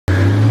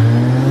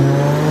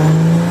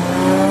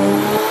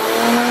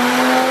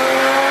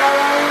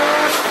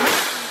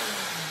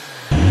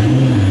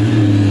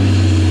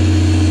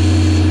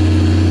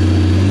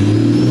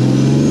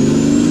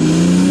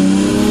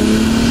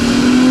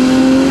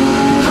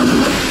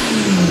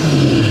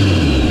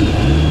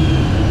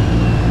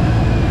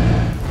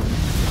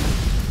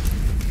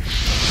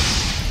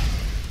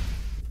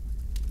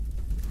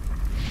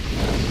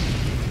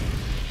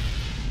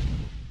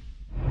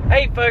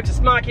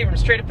Mike here from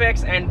Street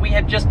Effects, and we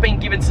have just been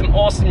given some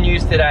awesome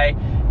news today.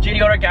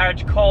 GT Auto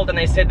Garage called and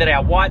they said that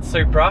our white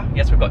Supra,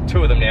 yes, we've got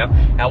two of them now,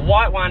 our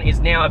white one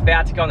is now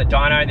about to go on the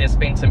dyno. There's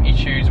been some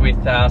issues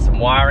with some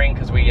wiring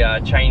because we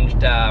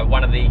changed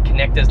one of the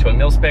connectors to a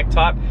mil-spec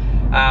type.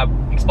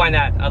 Explain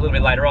that a little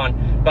bit later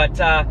on, but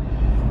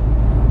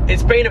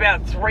it's been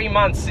about 3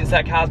 months since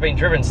that car's been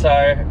driven, so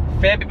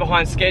fair bit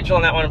behind schedule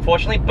on that one,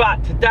 unfortunately.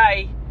 But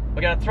today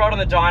we're going to throw it on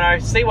the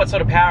dyno, see what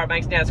sort of power it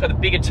makes now. It's got the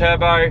bigger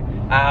turbo,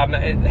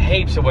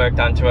 heaps of work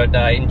done to it,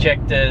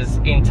 injectors,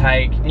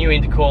 intake, new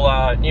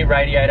intercooler, new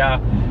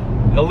radiator,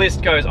 the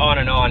list goes on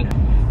and on.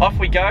 Off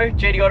we go,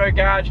 GT Auto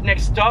Garage,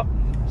 next stop,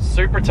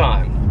 Supra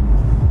time.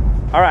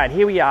 All right,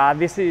 here we are.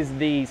 This is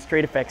the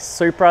Street Effects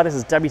Supra. This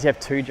is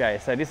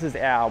WTF2J, so this is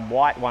our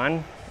white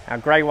one. Our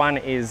grey one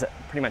is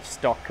pretty much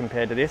stock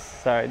compared to this.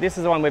 So this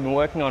is the one we've been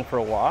working on for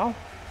a while.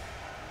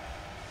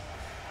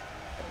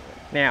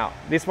 Now,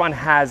 this one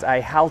has a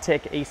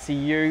Haltech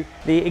ECU.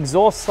 The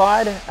exhaust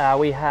side,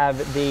 we have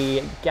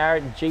the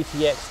Garrett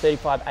GTX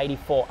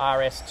 3584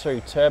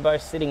 RS2 turbo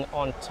sitting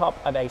on top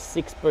of a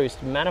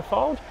 6-boost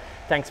manifold.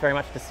 Thanks very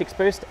much to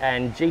 6-boost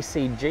and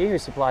GCG who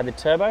supplied the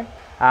turbo.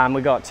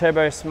 We've got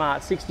Turbosmart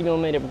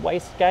 60mm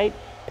wastegate,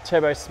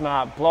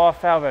 Turbosmart blower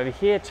valve over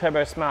here,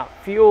 Turbosmart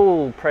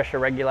fuel pressure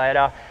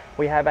regulator.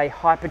 We have a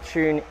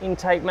Hypertune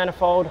intake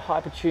manifold,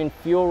 Hypertune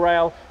fuel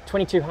rail,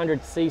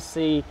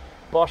 2200cc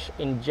Bosch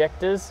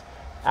injectors.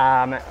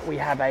 We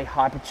have a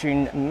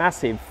Hypertune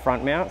massive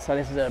front mount, so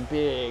this is a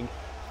big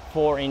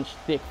 4-inch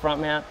thick front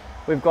mount.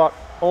 We've got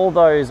all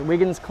those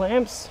Wiggins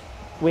clamps,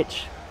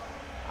 which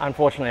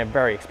unfortunately are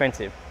very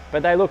expensive,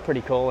 but they look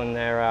pretty cool and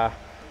they're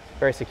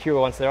very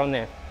secure once they're on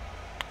there.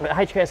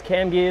 HKS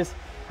cam gears,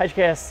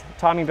 HKS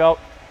timing belt.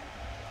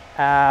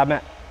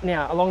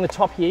 Now along the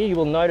top here you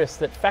will notice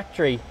that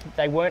factory,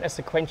 they weren't a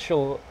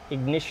sequential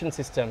ignition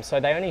system, so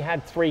they only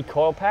had 3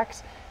 coil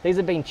packs. These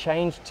have been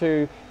changed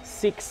to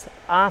 6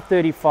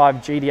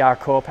 R35 GTR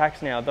coil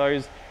packs. Now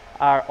those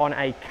are on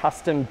a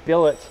custom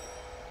billet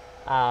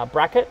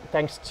bracket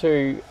thanks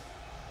to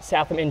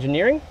Southam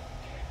Engineering,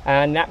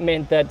 and that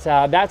meant that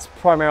that's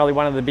primarily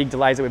one of the big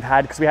delays that we've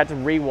had because we had to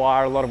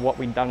rewire a lot of what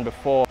we'd done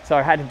before, so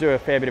I had to do a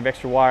fair bit of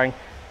extra wiring.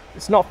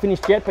 It's not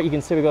finished yet, but you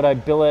can see we've got a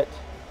billet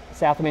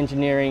Southam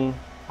Engineering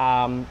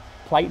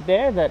plate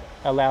there that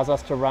allows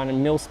us to run a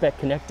mil-spec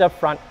connector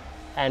front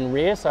and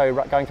rear, so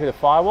going through the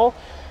firewall.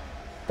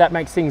 That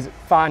makes things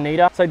far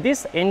neater. So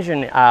this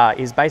engine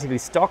is basically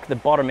stock. The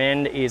bottom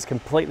end is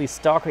completely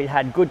stock. It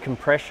had good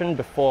compression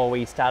before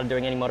we started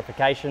doing any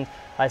modifications.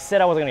 I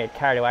said I wasn't going to get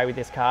carried away with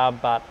this car,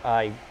 but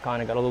I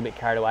kind of got a little bit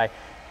carried away.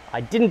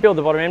 I didn't build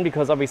the bottom end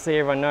because obviously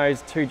everyone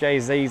knows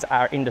 2JZs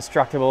are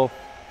indestructible.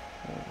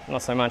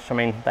 Not so much, I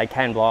mean, they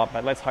can blow up,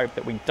 but let's hope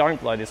that we don't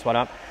blow this one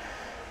up.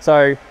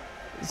 So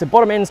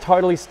bottom end's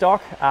totally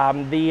stock.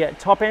 The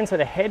top end, so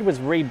the head was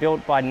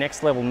rebuilt by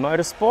Next Level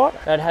Motorsport.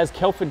 It has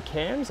Kelford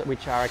cams,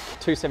 which are a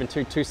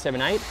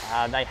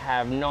 272-278. They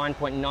have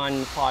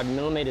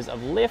 9.95mm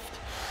of lift.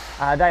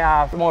 They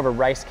are more of a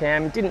race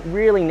cam. Didn't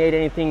really need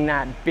anything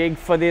that big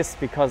for this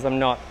because I'm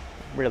not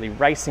really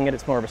racing it.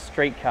 It's more of a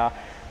street car.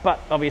 But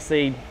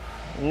obviously,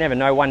 you never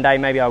know, one day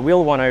maybe I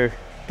will want to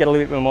get a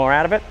little bit more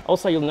out of it.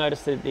 Also, you'll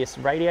notice that this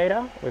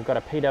radiator, we've got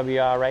a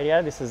PWR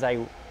radiator. This is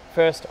a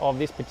first of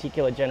this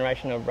particular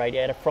generation of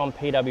radiator from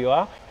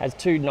PWR. Has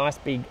 2 nice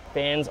big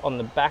fans on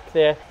the back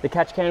there. The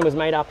catch can was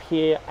made up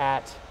here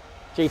at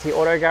GT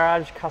Auto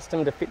Garage,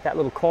 custom to fit that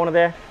little corner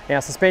there.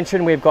 Now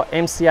suspension, we've got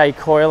MCA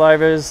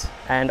coilovers,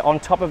 and on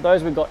top of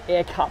those we've got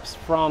air cups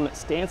from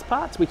Stance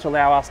Parts, which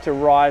allow us to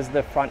rise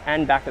the front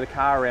and back of the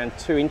car around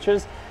 2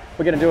 inches.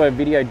 We're going to do a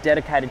video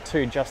dedicated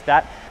to just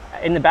that.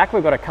 In the back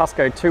we've got a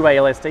Cusco 2-way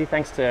LSD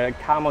thanks to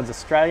Car Mods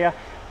Australia.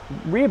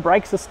 Rear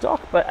brakes are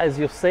stock, but as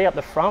you'll see up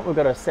the front, we've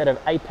got a set of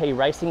AP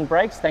racing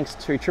brakes thanks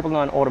to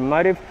 999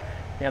 Automotive.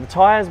 Now the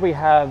tyres, we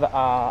have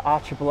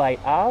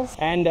R888Rs,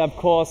 and of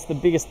course the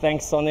biggest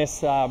thanks on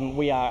this,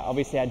 we are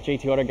obviously at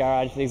GT Auto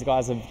Garage. These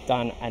guys have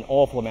done an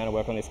awful amount of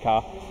work on this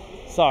car.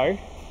 So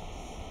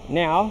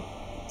now,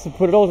 to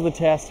put it all to the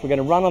test, we're going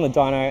to run on the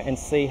dyno and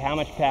see how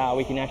much power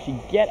we can actually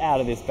get out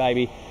of this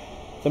baby.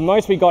 The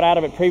most we got out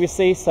of it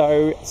previously,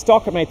 so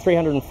stock, it made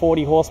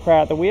 340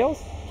 horsepower at the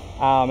wheels.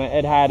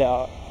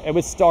 It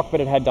was stock,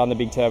 but it had done the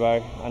big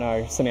turbo. I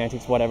know,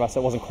 semantics, whatever,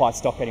 so it wasn't quite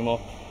stock anymore.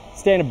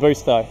 Standard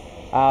boost though.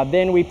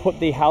 Then we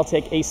put the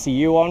Haltech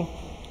ECU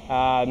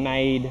on,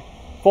 made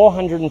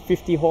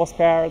 450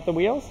 horsepower at the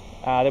wheels.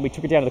 Then we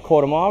took it down to the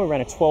quarter mile, we ran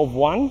a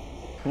 12.1.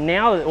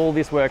 Now that all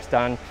this work's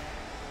done,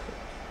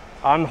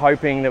 I'm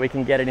hoping that we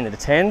can get it into the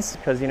 10s,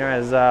 because you know,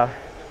 as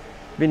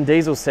Vin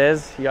Diesel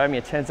says, you owe me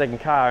a 10-second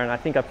car, and I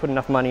think I put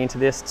enough money into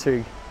this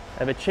to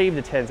have achieved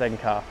a 10-second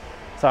car.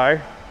 So,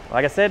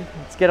 like I said,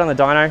 let's get on the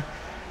dyno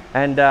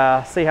and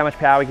see how much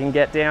power we can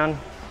get down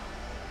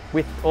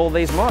with all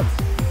these mods.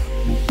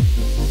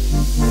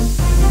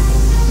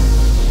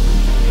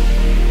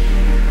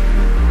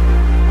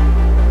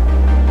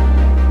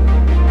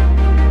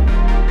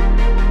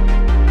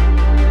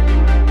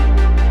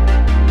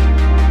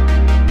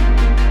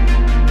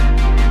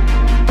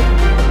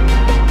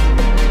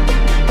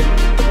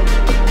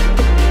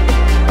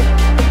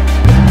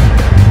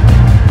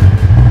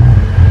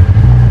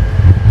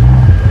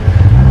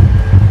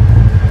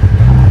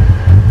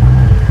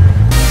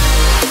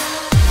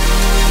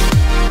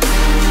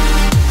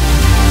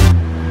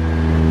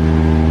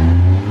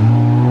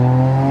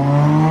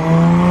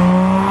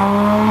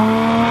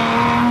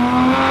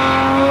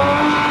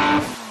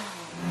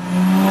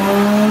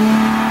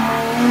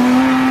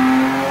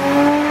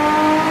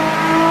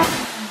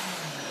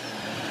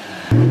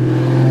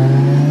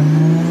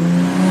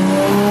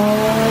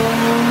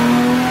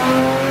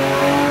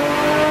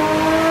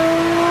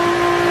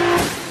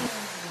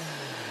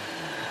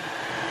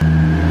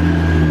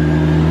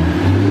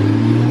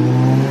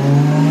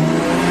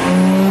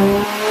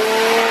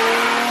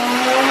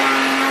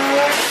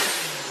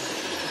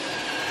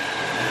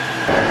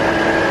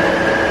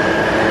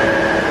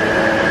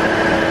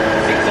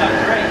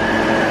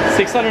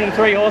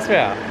 603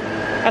 horsepower.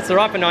 That's all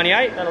right for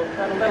 98. That'll do.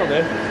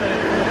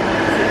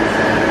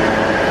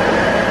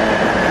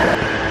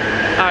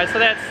 Alright, so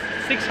that's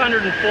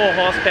 604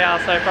 horsepower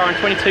so far on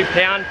 22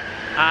 pound.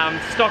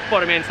 Stock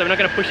bottom end, so we're not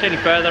going to push any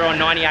further on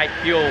 98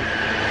 fuel.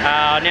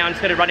 Now I'm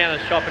just going to run down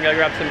to the shop and go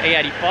grab some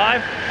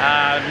E85,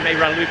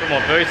 maybe run a little bit more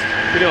boost,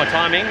 a bit more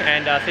timing,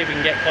 and see if we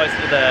can get closer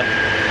to the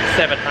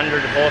 700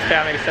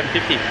 horsepower, maybe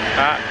 750.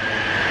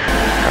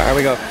 Alright,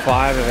 we got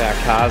 5 of our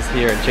cars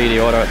here at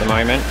GD Auto at the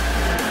moment.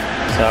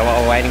 So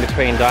while we're waiting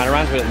between dyno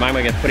runs, at the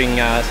moment we're putting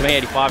some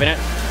E85 in it.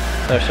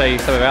 So I'll show you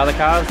some of our other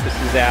cars. This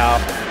is our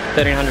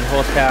 1300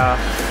 horsepower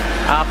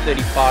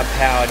R35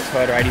 powered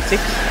Toyota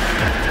 86.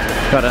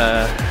 Got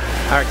a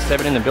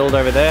RX-7 in the build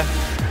over there.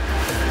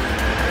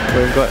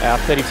 We've got our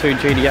 32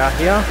 GDR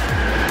here.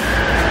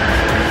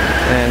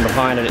 And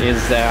behind it is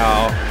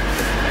our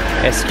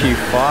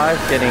SQ5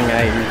 getting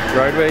a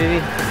roadworthy.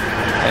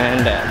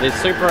 And there's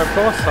Supra, of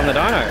course, on the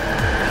dyno.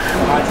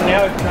 Alright, so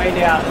now we've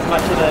trained out as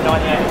much of the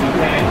 98 as we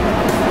can.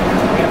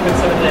 We're going to put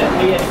some of the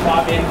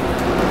E85 in.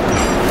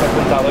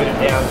 We'll dilute it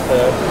down to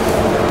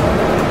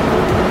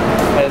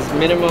as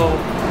minimal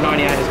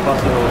 98 as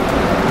possible.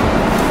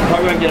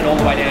 Probably won't get it all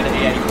the way down to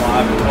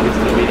E85, it'll probably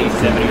still be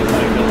E70 or so, but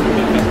we'll do the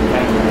best we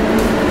can.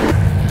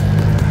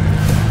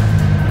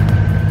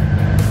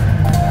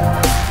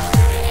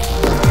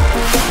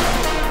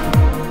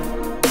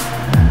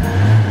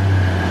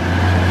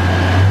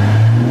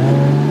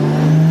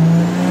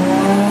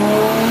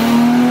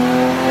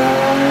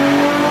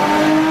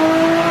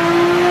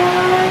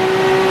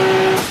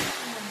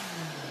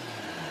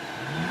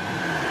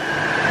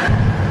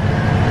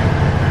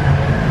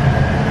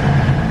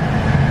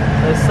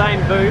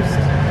 Same boost,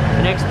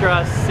 an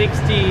extra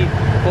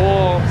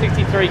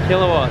 63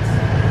 kilowatts,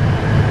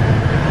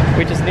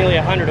 which is nearly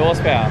 100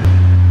 horsepower.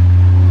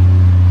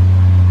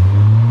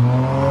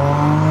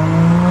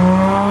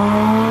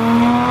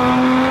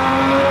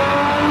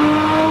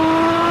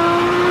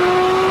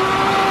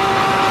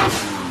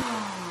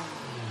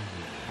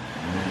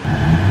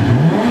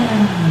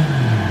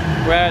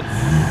 We're at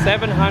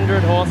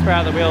 700 horsepower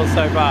at the wheels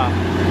so far.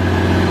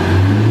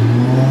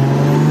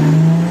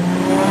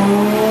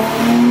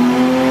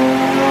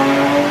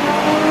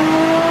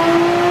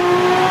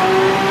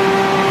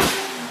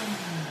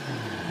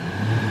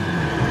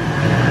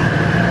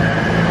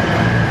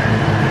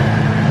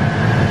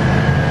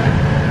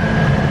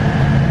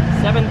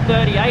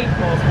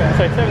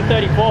 So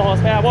 734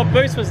 horsepower. What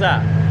boost was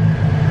that?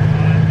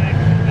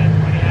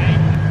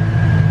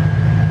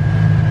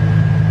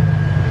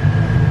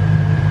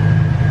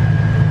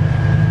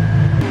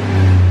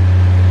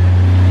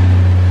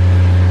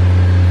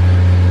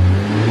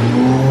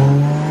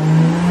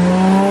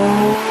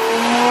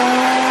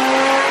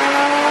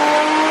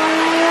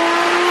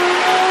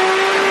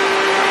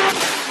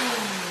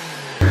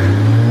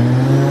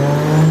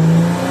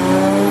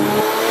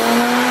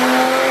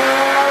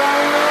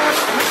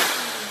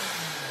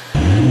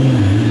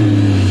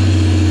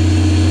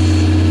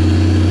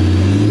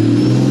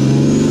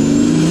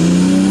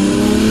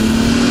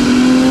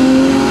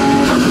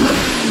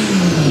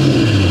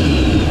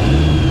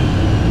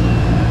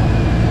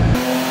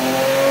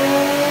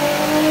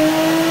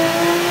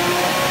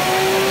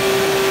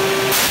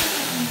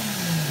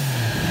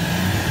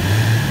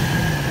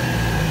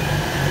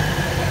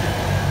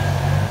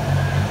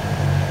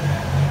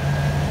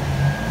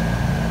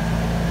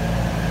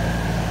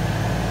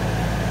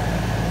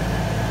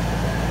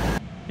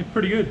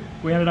 Pretty good.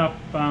 We ended up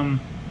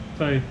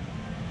so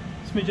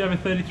smidge over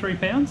 33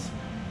 pounds,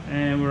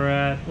 and we're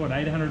at what,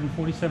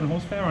 847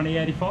 horsepower on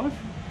E85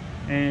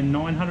 and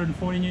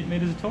 940 newton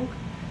meters of torque,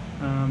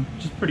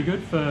 which is pretty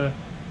good for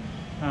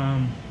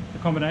the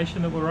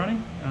combination that we're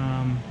running.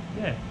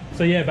 Yeah.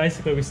 So yeah,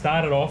 basically we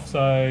started off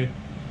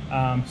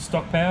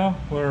stock power.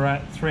 We're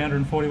at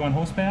 341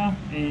 horsepower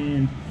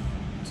and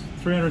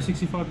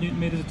 365 newton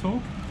meters of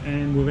torque,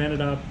 and we've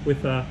ended up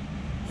with a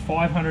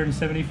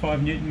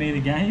 575 newton meter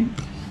gain.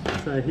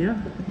 So here,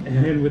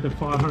 and with a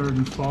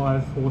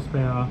 505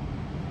 horsepower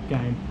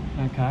gain.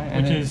 Okay.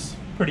 Which is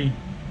pretty,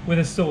 with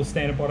a still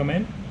standard bottom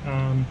end,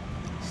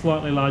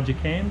 slightly larger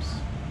cams,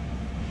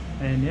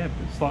 and yeah,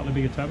 slightly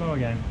bigger turbo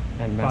again.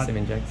 And massive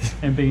injectors.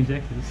 And big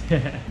injectors,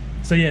 yeah.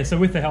 So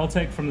with the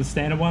Haltech from the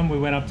standard one, we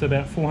went up to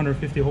about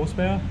 450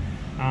 horsepower,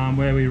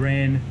 where we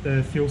ran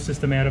the fuel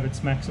system out of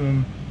its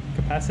maximum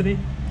capacity.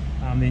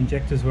 The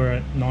injectors were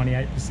at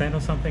 98%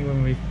 or something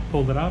when we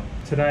pulled it up.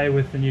 Today,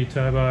 with the new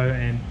turbo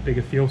and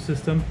bigger fuel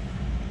system,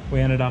 we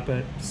ended up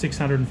at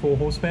 604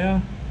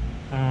 horsepower.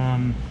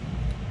 On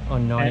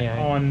 98.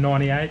 On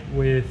 98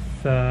 with,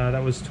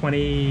 that was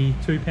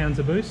 22 pounds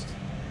of boost.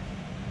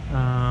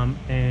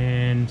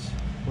 And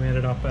we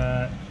ended up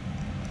at,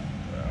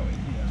 where are we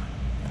here?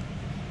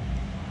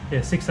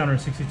 Yeah,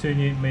 662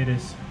 newton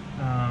meters.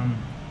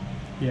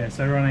 Yeah,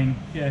 so running,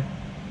 yeah.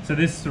 So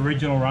this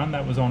original run,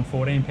 that was on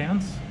 14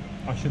 pounds.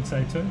 I should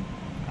say too,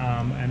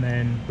 and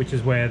then which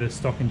is where the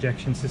stock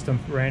injection system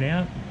ran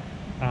out,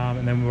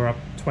 and then we're up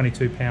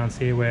 22 pounds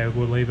here where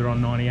we'll leave it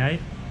on 98,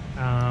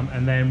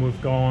 and then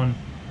we've gone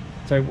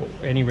So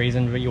any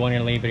reason that you wanted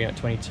to leave it at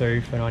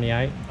 22 for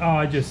 98? Oh,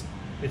 it's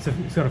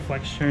got a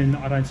flex tune.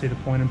 I don't see the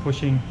point in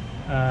pushing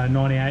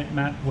 98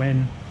 Matt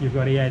when you've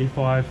got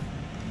E85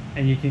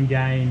 and you can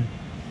gain.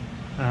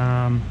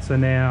 So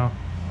now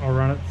I'll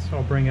run it. So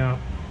I'll bring up.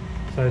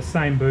 So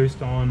same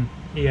boost on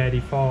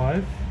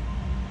E85.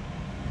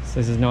 So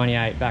this is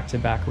 98 back to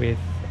back with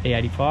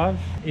E85.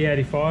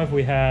 E85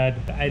 we had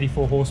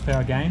 84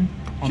 horsepower gain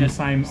on the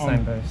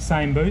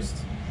same boost.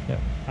 Yep.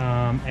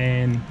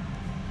 And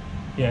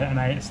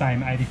yeah,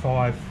 same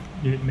 85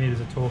 Newton meters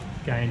of torque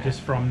gain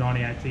just from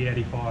 98 to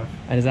E85.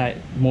 And is that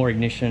more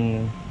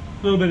ignition?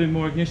 A little bit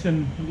more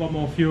ignition, a lot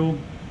more fuel.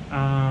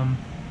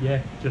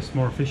 Yeah, just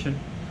more efficient.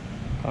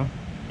 Okay.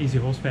 Easy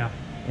horsepower.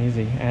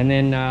 Easy. And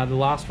then the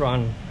last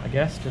run, I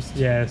guess, just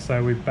yeah.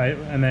 So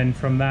and then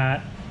from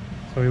that,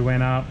 so we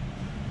went up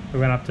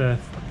to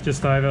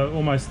just over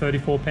almost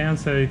 34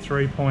 pounds, so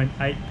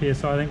 3.8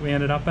 psi I think we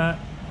ended up at.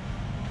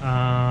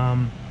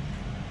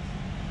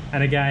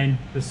 And again,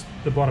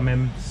 the bottom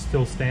end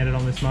still standard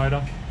on this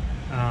motor.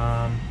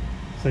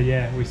 So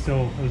yeah, it was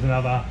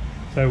another,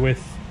 so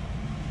with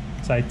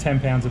say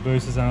 10 pounds of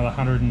boost is another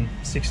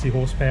 160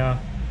 horsepower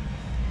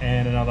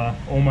and another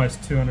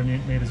almost 200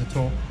 Newton meters of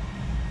torque,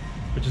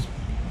 which is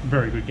a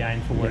very good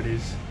gain for what it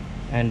is.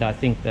 And I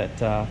think that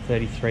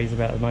 33 is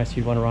about the most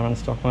you'd want to run on a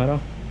stock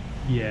motor.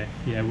 Yeah,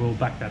 we'll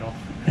back that off.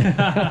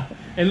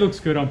 It looks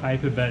good on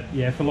paper, but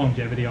yeah, for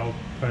longevity, I'll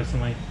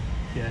personally,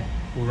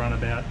 we'll run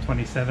about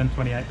 27,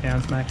 28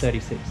 pounds max.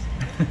 36.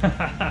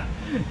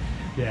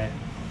 Yeah,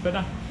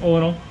 but all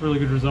in all, really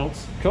good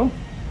results. Cool.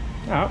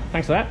 All right,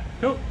 thanks for that.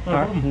 Cool, no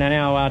problem.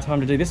 Now time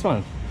to do this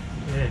one.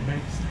 Yeah,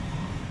 thanks.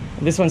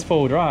 This one's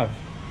four-wheel drive.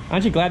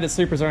 Aren't you glad that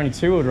Supras are only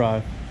two-wheel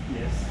drive?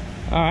 Yes.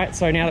 All right,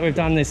 so now that we've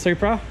done this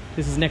Supra,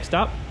 this is next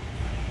up.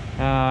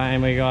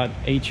 And we got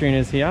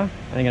E-tuners here.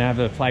 They're gonna have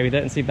a play with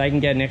it and see if they can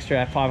get an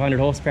extra 500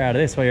 horsepower out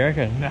of this. What do you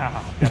reckon?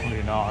 Nah,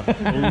 definitely not.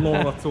 A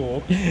lot of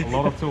torque. A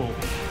lot of torque.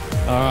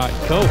 All right,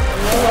 cool.